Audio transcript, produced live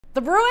The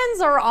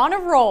Bruins are on a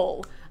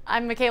roll.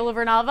 I'm Michaela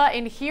Vernava,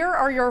 and here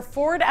are your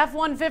Ford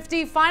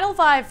F-150 Final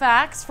 5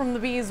 facts from the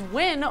Bees'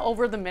 win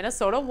over the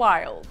Minnesota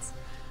Wild.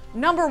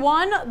 Number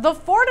 1, the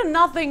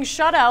 4-0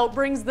 shutout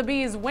brings the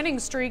Bees' winning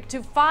streak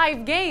to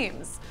 5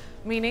 games,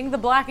 meaning the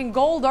black and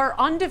gold are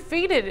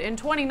undefeated in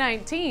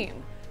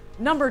 2019.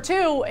 Number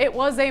 2, it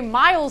was a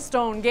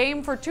milestone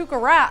game for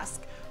Tuukka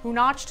Rask, who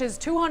notched his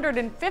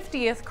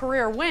 250th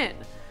career win.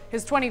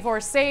 His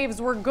 24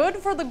 saves were good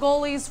for the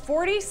goalie's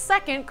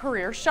 42nd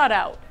career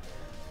shutout.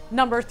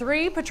 Number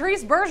 3,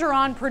 Patrice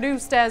Bergeron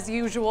produced as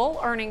usual,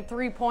 earning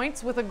 3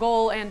 points with a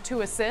goal and 2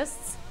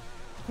 assists.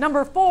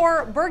 Number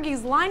 4,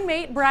 Bergie's line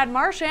mate Brad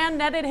Marchand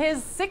netted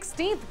his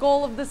 16th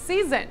goal of the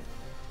season.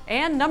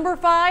 And number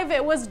 5,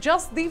 it was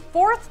just the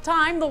 4th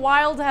time the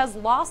Wild has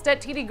lost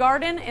at TD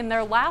Garden in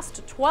their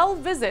last 12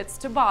 visits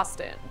to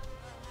Boston.